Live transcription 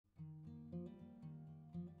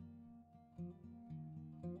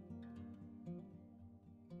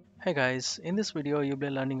Hey guys, in this video you'll be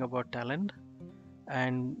learning about Talend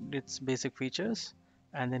and its basic features,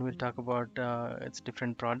 and then we'll talk about its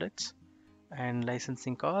different products and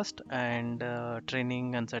licensing cost and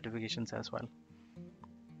training and certifications as well.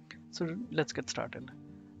 So let's get started.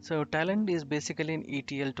 So Talend is basically an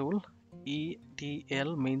ETL tool.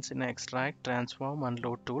 ETL means an extract, transform, and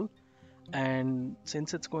load tool. And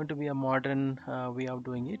since it's going to be a modern way of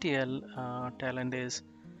doing ETL, Talend is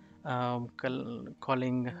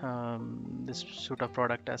calling this suite of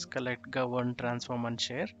product as collect, govern, transform, and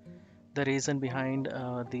share. The reason behind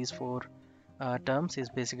these four terms is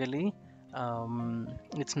basically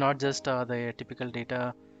it's not just the typical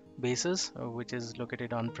data bases which is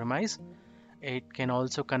located on premise. It can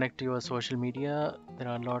also connect to your social media. There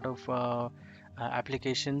are a lot of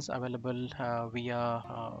applications available via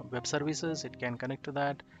web services. It can connect to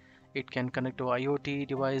that. It can connect to IoT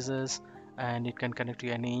devices, and it can connect to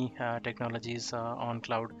any technologies on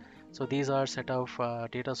cloud. So these are set of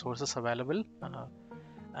data sources available.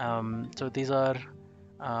 So these are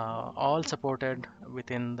all supported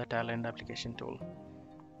within the Talend application tool.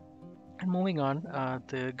 And moving on,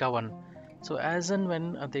 the govern. So as and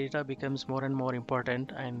when data becomes more and more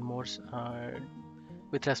important and more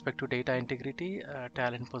with respect to data integrity,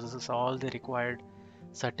 Talend possesses all the required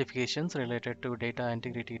certifications related to data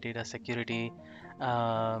integrity, data security,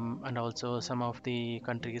 and also some of the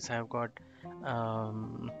countries have got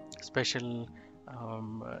special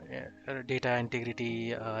data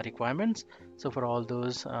integrity requirements. So for all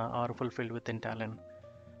those are fulfilled within Talend.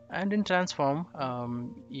 And in Transform,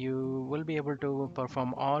 you will be able to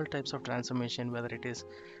perform all types of transformation, whether it is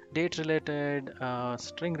date related,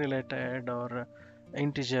 string related, or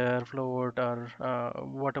integer, float, or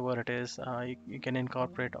whatever it is. You can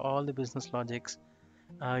incorporate all the business logics.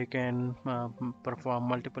 You can perform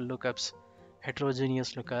multiple lookups,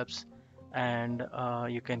 heterogeneous lookups, and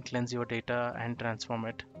you can cleanse your data and transform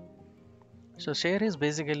it. So share is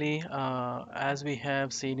basically, as we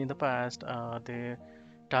have seen in the past, the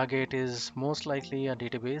target is most likely a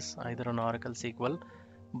database, either an Oracle SQL,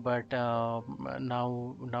 but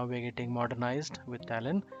now we're getting modernized with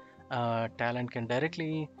Talend. Talend can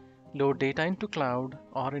directly load data into cloud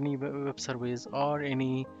or any web service or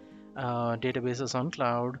any databases on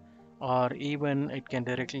cloud, or even it can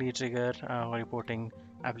directly trigger reporting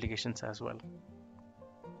applications as well.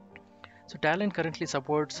 So Talend currently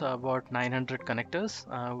supports about 900 connectors,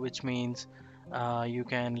 which means you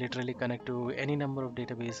can literally connect to any number of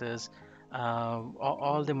databases,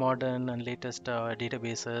 all the modern and latest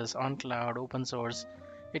databases on cloud, open source.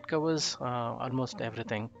 It covers almost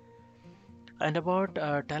everything. And about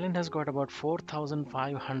Talend has got about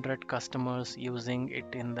 4,500 customers using it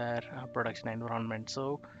in their production environment.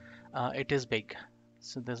 So it is big.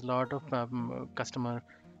 So there's a lot of customers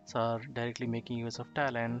are directly making use of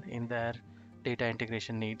Talend in their data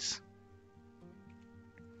integration needs.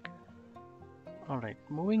 All right,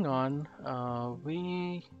 moving on,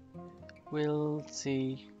 we will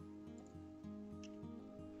see.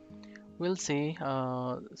 We'll see.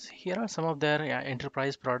 Here are some of their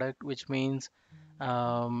enterprise product, which means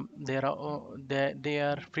they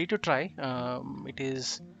are free to try. It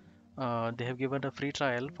is they have given a free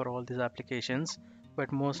trial for all these applications,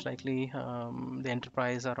 but most likely the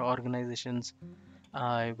enterprise or organizations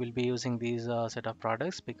will be using these set of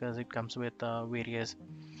products because it comes with various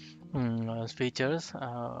features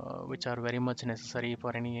which are very much necessary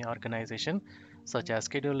for any organization, such as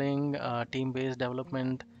scheduling, team-based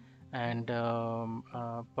development, and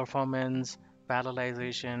performance,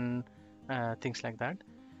 parallelization, things like that.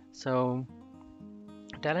 So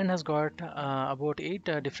Talend has got about eight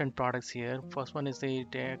different products here. First one is the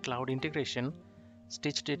cloud integration.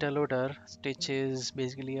 Stitch data loader. Stitch is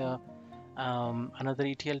basically a another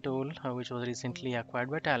ETL tool which was recently acquired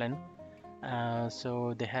by Talend.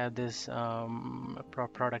 So they have this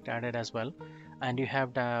product added as well. And you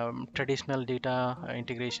have the traditional data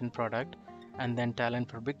integration product, and then Talend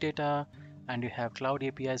for big data, and you have cloud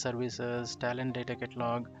API services, Talend data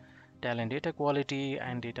catalog, Talend data quality,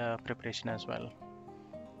 and data preparation as well.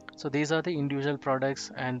 So these are the individual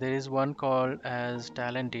products, and there is one called as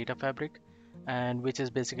Talend Data Fabric, and which is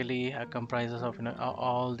basically comprises of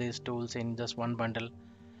all these tools in just one bundle.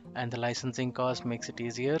 And the licensing cost makes it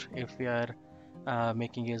easier if we are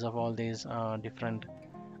making use of all these different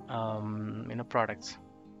products.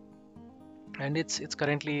 And it's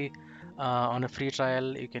currently on a free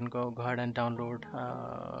trial. You can go ahead and download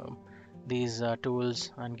these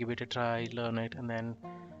tools and give it a try, learn it, and then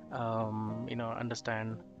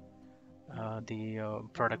understand the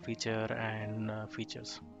product feature and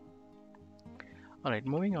features. All right,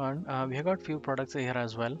 moving on. We have got few products here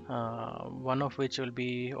as well. One of which will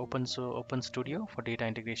be Open Studio for data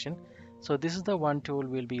integration. So this is the one tool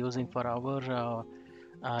we'll be using for our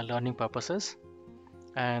learning purposes,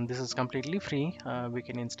 and this is completely free. We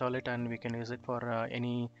can install it and we can use it for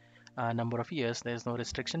any number of years. There's no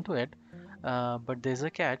restriction to it, but there's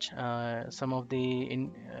a catch. Some of the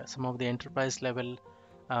enterprise level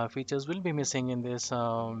features will be missing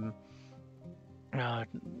uh,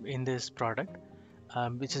 in this product,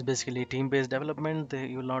 which is basically team-based development.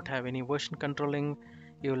 You will not have any version controlling.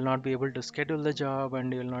 You will not be able to schedule the job,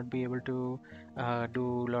 and you will not be able to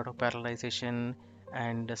do a lot of parallelization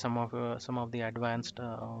and some of the advanced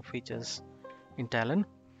features in Talend.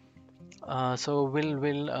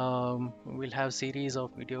 We'll have series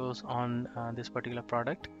of videos on this particular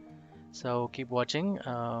product. So keep watching.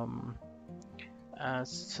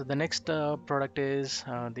 So the next product is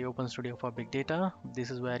the Open Studio for Big Data.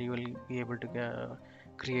 This is where you will be able to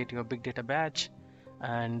create your big data batch,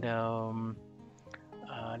 and a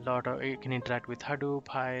lot of you can interact with Hadoop,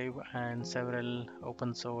 Hive, and several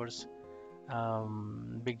open source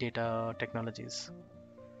big data technologies.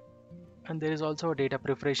 And there is also a data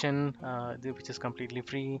preparation, which is completely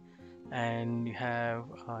free, and you have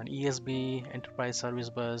an ESB enterprise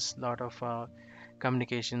service bus, lot of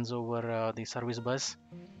communications over the service bus,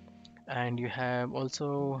 and you have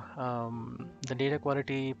also the data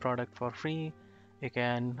quality product for free. You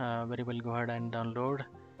can very well go ahead and download,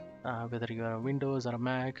 whether you are a Windows or a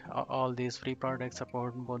Mac. All these free products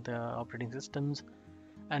support both the operating systems.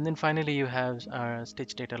 And then finally you have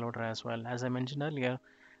Stitch data loader as well. As I mentioned earlier,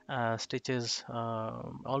 Stitch is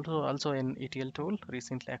also an ETL tool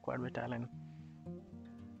recently acquired by Talend.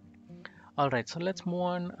 All right, so let's move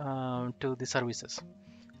on to the services.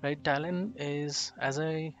 Right, Talend is, as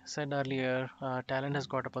I said earlier, Talend has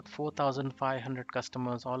got about 4,500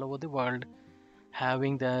 customers all over the world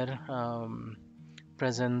having their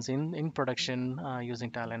presence in production using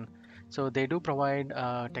Talend. So they do provide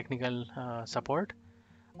technical support,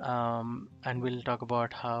 and we'll talk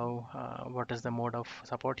about how what is the mode of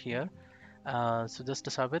support here. So just to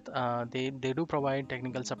start with, they do provide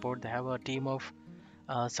technical support. They have a team of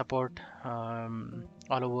support all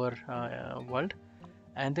over world,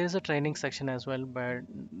 and there's a training section as well, but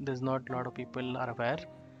there's not a lot of people are aware.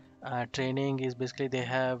 Training is basically they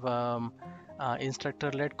have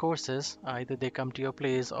instructor-led courses. Either they come to your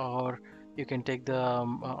place or you can take the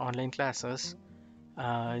online classes.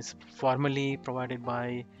 It's formally provided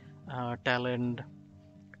by Talend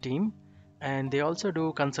team, and they also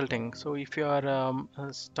do consulting. So if you are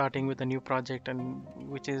starting with a new project, and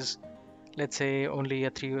which is, let's say, only a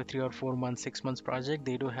 3 or 4 months, 6 months project,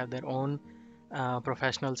 they do have their own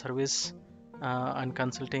professional service and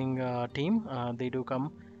consulting team. They do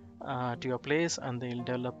come to your place and they'll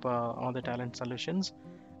develop all the Talend solutions,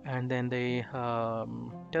 and then they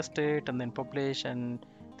test it and then publish, and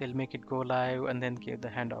they'll make it go live and then give the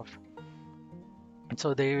handoff.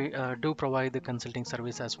 So they do provide the consulting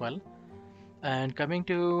service as well. And coming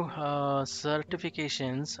to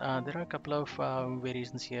certifications, there are a couple of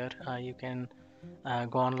variations here. You can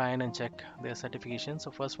go online and check their certifications.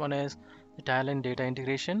 So first one is the Talend Data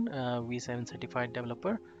Integration V7 Certified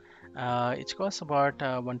Developer. It costs about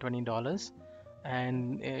 $120,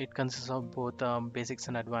 and it consists of both basics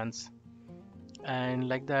and advanced. And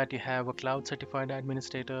like that, you have a Cloud Certified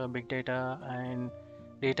Administrator, Big Data, and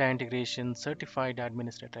Data Integration Certified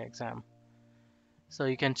Administrator exam. So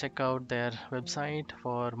you can check out their website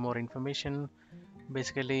for more information.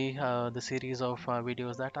 Basically, the series of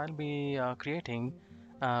videos that I'll be creating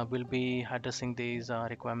will be addressing these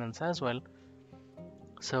requirements as well.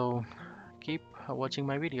 So keep watching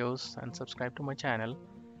my videos and subscribe to my channel.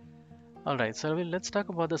 Alright, so let's talk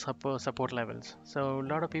about the support levels. So a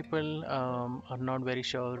lot of people are not very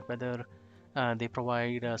sure whether they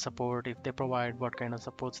provide support. If they provide, what kind of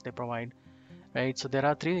supports they provide, right? So there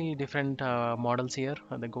are three different models here: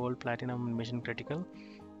 the gold, platinum, and mission critical.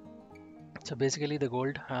 So basically, the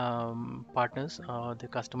gold partners, the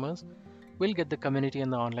customers, will get the community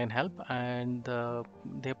and the online help, and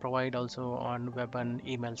they provide also on web and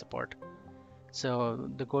email support. So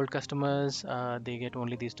the gold customers, they get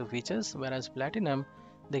only these two features, whereas platinum,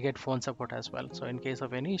 they get phone support as well. So in case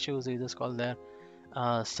of any issues, you just call their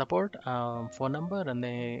support phone number, and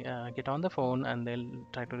they get on the phone and they'll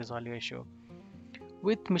try to resolve your issue.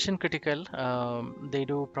 With mission critical, they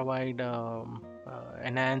do provide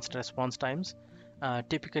enhanced response times.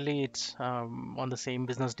 Typically, it's on the same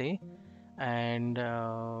business day, and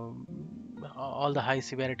all the high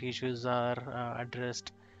severity issues are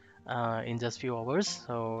addressed in just few hours.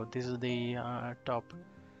 So this is the top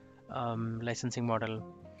licensing model.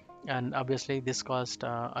 And obviously this cost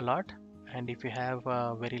a lot, and if you have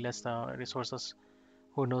very less resources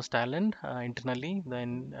who knows Talend internally,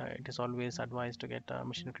 then it is always advised to get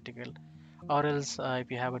mission critical. Or else,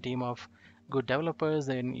 if you have a team of good developers,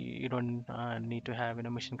 then you don't need to have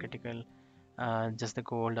mission critical. Just the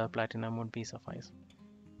gold or platinum would be suffice.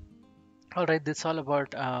 All right, this is all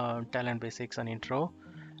about Talend basics and intro,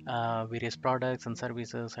 various products and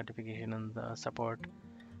services, certification and support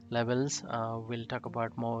levels. We'll talk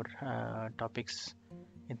about more topics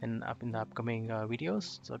in the upcoming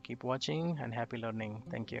videos. So keep watching and happy learning.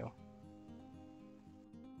 Thank you.